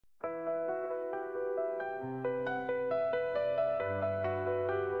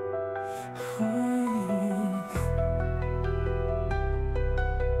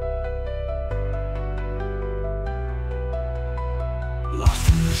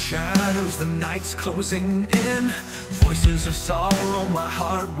Lost in the shadows, the night's closing in. Voices of sorrow, my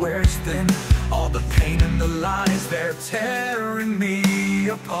heart wears thin. All the pain and the lies, they're tearing me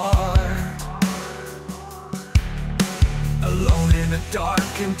apart. Alone in a dark,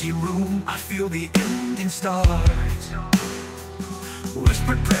 empty room, I feel the ending start.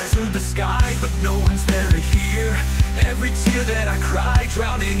 Whispered prayers to the sky, but no one's there to hear. Every tear that I cry,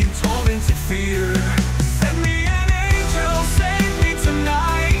 drowning in tormented fear. Send me an angel, save me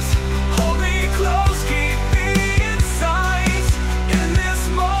tonight. Hold me close, keep me in sight. In this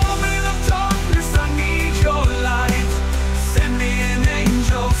moment of darkness, I need your light. Send me an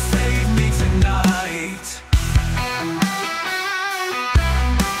angel, save me tonight.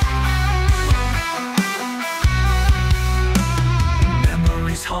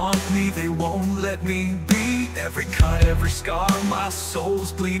 Memories haunt me, they won't let me be. Every cut, every scar, my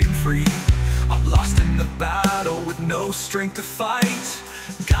soul's bleeding free. I'm lost in the battle with no strength to fight.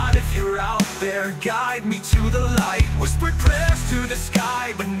 God, if you're out there, guide me to the light. Whispered prayers to the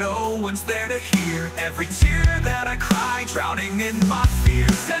sky, but no one's there to hear. Every tear that I cry, drowning in my fear.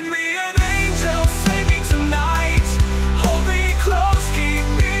 Send me an angel, save me tonight. Hold me close, keep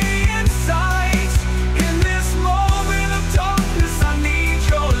me in sight. In this moment of darkness, I need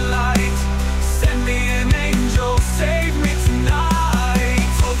your light. Send me an angel, save me tonight.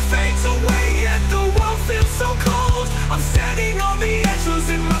 Hope fades away and the world feels so cold. I'm standing on the edge,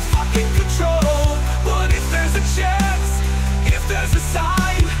 losing my fucking control. But if there's a chance, if there's a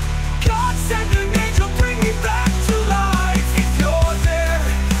sign, God send an angel, bring me back to life. If you're there,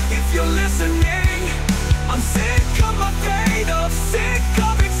 if you're listening, I'm sick of my pain, I'm sick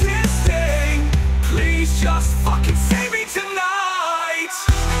of existing. Please just fucking save me tonight.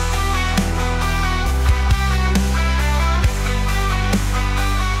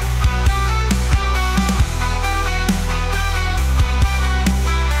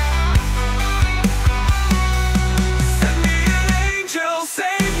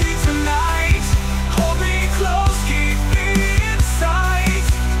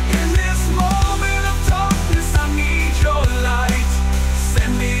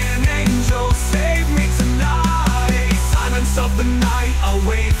 Of the night, I'll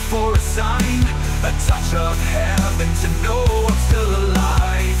wait for a sign, a touch of heaven to know I'm still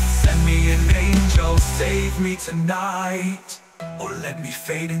alive. Send me an angel, save me tonight, or let me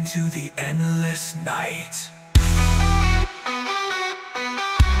fade into the endless night.